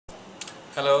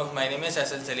Hello, my name is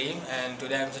Asad Salim and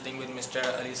today I am sitting with Mr.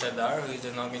 Ali Sardar, who is the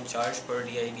NOC in charge for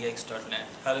DIDX.net.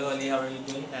 Hello Ali, how are you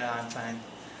doing? I'm fine.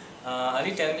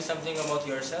 Ali, tell me something about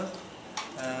yourself.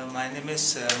 My name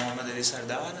is Mohammad Ali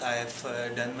Sardar. I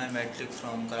have done my metric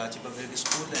from Karachi Public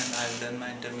School and I have done my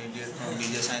intermediate from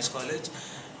BJ Science College,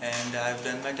 and I have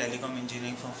done my telecom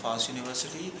engineering from FAST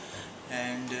University.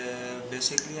 And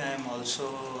basically, I have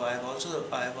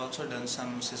also done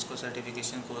some Cisco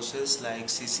certification courses like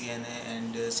CCNA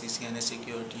and CCNA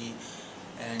security,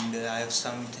 and I have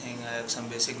some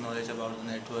basic knowledge about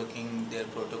networking, their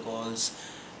protocols,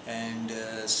 and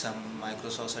some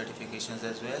Microsoft certifications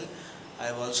as well.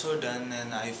 I've also done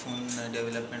an iPhone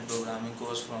development programming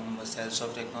course from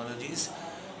Salesforce Technologies,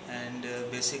 and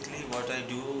basically what I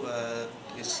do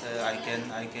is I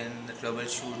can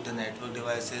troubleshoot the network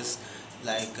devices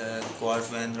like quad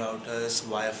WAN routers,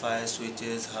 Wi-Fi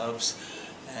switches, hubs,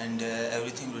 and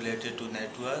everything related to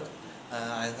network.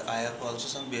 I have also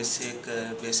some basic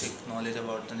knowledge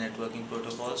about the networking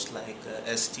protocols like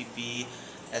STP,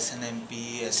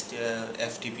 SNMP,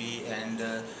 FTP, and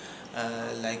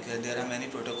there are many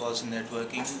protocols in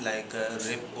networking like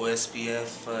RIP,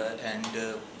 OSPF, and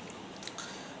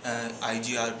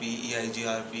IGRP,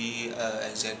 EIGRP,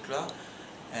 etc.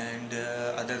 And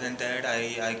other than that,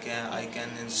 I can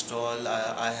install.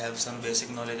 I have some basic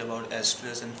knowledge about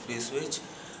S-Trace and FreeSwitch.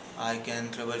 I can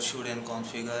troubleshoot and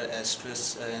configure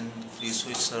S-Trace and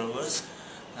FreeSwitch servers,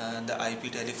 the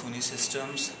IP telephony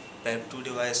systems, PEP2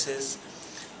 devices,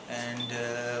 and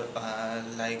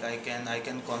I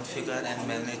can configure and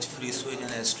manage FreeSwitch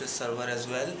and S-Trace server as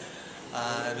well.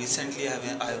 Recently,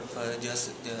 I've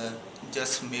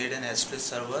just made an S-Trace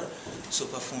server,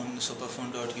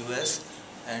 superphone.us,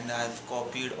 and I've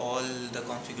copied all the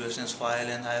configurations file,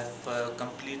 and I've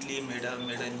completely made a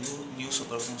new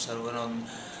superphone server on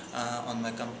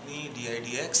my company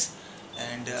DIDX.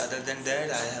 And other than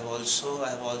that, I have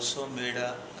also made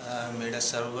a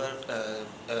server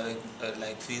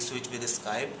like FreeSwitch with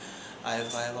Skype. I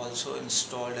have also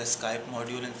installed a Skype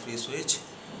module in FreeSwitch,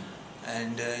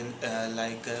 and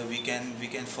we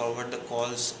can forward the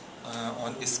calls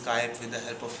on Skype with the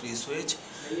help of FreeSwitch.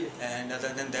 And other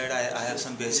than that, I have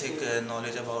some basic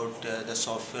knowledge about the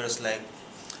softwares like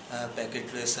Packet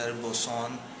Tracer,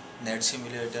 Boson, Net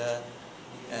Simulator,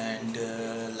 and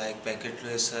Packet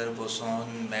Tracer,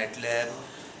 Boson, MATLAB,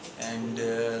 and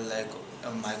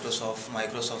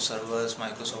Microsoft servers,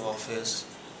 Microsoft Office,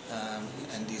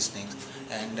 and these things.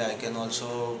 And I can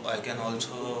also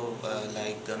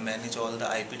manage all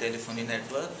the IP telephony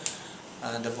network,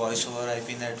 the voice over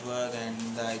IP network, and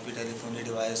the IP telephony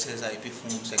devices, IP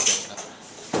phones, etc.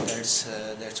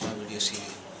 That's my video CV.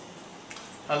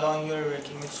 How long you are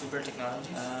working with Super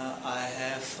Technologies? I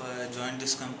have joined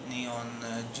this company on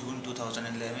June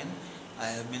 2011. I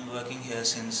have been working here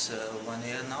since 1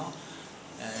 year now,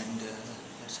 and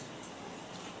that's it.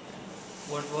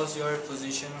 What was your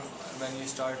position when you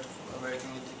start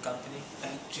working with the company?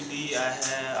 Actually,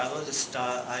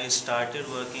 I started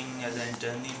working as an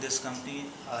internee in this company.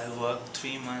 I worked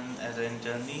 3 months as an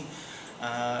internee.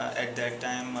 At that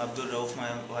time, Abdul Rauf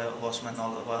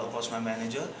was my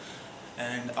manager,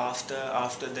 and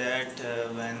after that,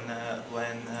 when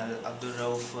Abdul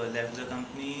Rauf left the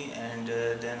company, and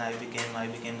then I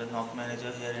became the NOC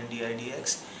manager here in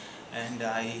DIDX, and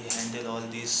I handle all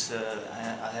these.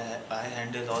 I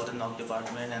handle all the NOC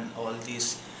department and all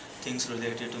these things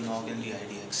related to NOC and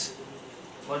DIDX.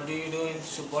 What do you do in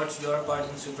what's your part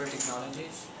in Super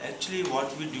Technologies? Actually,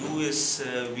 what we do is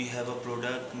we have a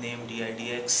product named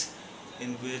DIDX,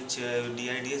 in which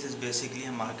DIDX is basically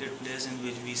a marketplace in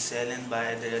which we sell and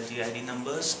buy the DID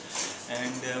numbers,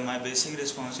 and my basic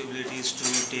responsibility is to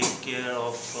take care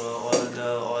of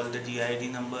all the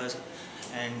DID numbers,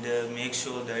 and make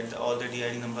sure that all the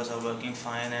DID numbers are working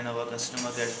fine, and our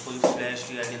customer get full-fledged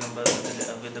DID numbers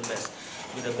with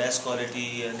the best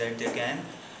quality that they can.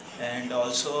 And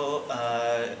also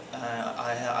I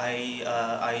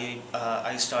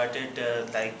started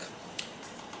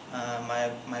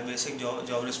my basic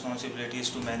job responsibility is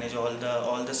to manage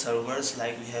all the servers.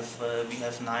 Like we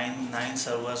have nine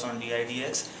servers on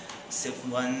DIDX,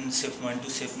 SIP1 to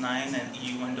SIP9, and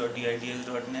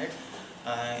EU1.DIDX.net,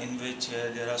 in which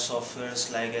there are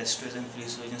softwares like S-Trace and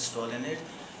FreeSwitch installed in it.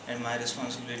 And my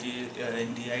responsibility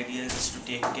in DIDX is to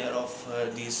take care of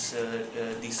these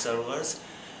servers,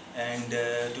 and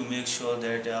to make sure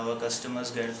that our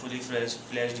customers get fully fledged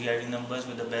DID numbers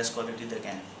with the best quality they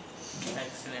can.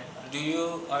 Excellent.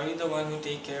 Are you the one who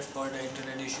take care for the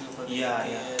internet issue for the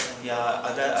Yeah.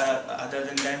 Other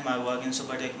than that, my work in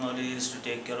Super Technology is to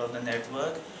take care of the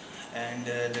network, and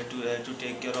to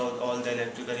take care of all the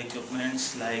electrical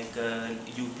equipments like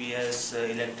UPS,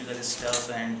 electrical stuff,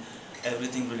 and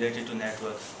everything related to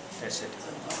network. That's it.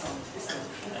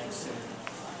 Excellent.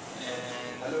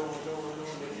 And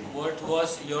what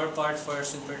was your part for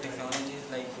Super Technologies?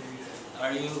 Like,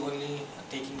 are you only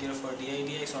taking care for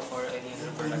DIDX or for any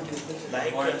other product?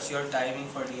 Like, what's your timing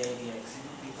for DIDX?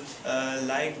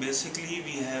 Like basically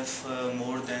we have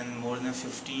more than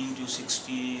 15 to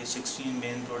 16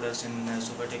 main products in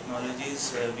Super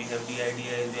Technologies. We have DIDX,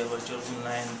 we have virtual phone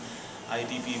line,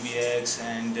 ITPBX,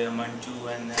 and Mantu,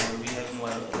 and we have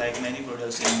more, like many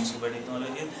products in Super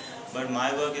Technology. But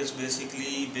my work is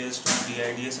basically based on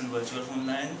DIDS and virtual phone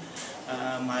line.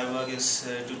 My work is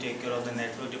to take care of the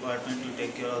network department, to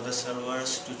take care of the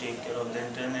servers, to take care of the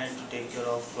internet, to take care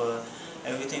of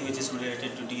everything which is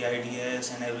related to DIDS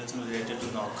and everything related to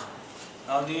NOC.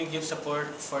 How do you give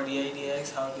support for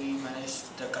DIDX? How do you manage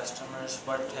the customers?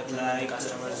 What happens when the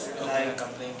customers open a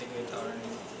complaint ticket or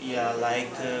anything? Yeah, like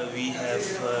we have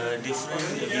different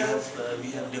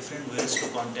ways to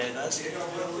contact us.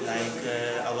 Like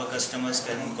our customers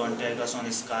can contact us on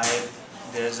Skype.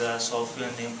 There's a software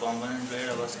named Common where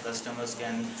our customers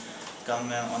can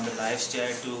come on the live chat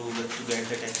to get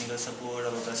the technical support.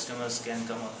 Our customers can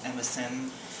come on MSN,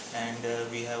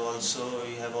 and we have also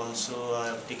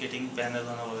a ticketing panel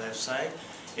on our website.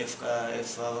 If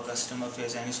our customer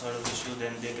face any sort of issue,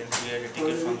 then they can create a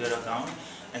ticket from their account,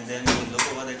 and then we will look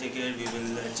over the ticket, we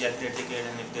will check the ticket,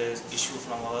 and if there is issue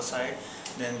from our side,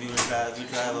 then we try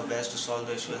our best to solve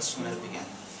the issue as soon as we can.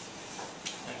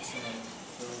 Excellent.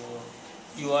 So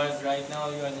you are now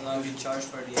in charge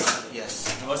for DIDX. Yes.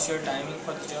 What's your timing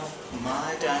for the job?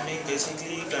 My timing,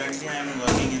 basically currently I am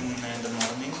working in the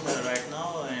morning right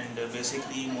now, and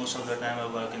basically most of the time I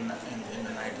work in the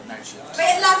night shift.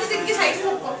 Okay.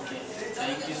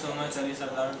 Thank you so much, Ali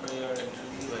Sardar, for your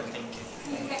interview. Thank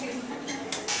you.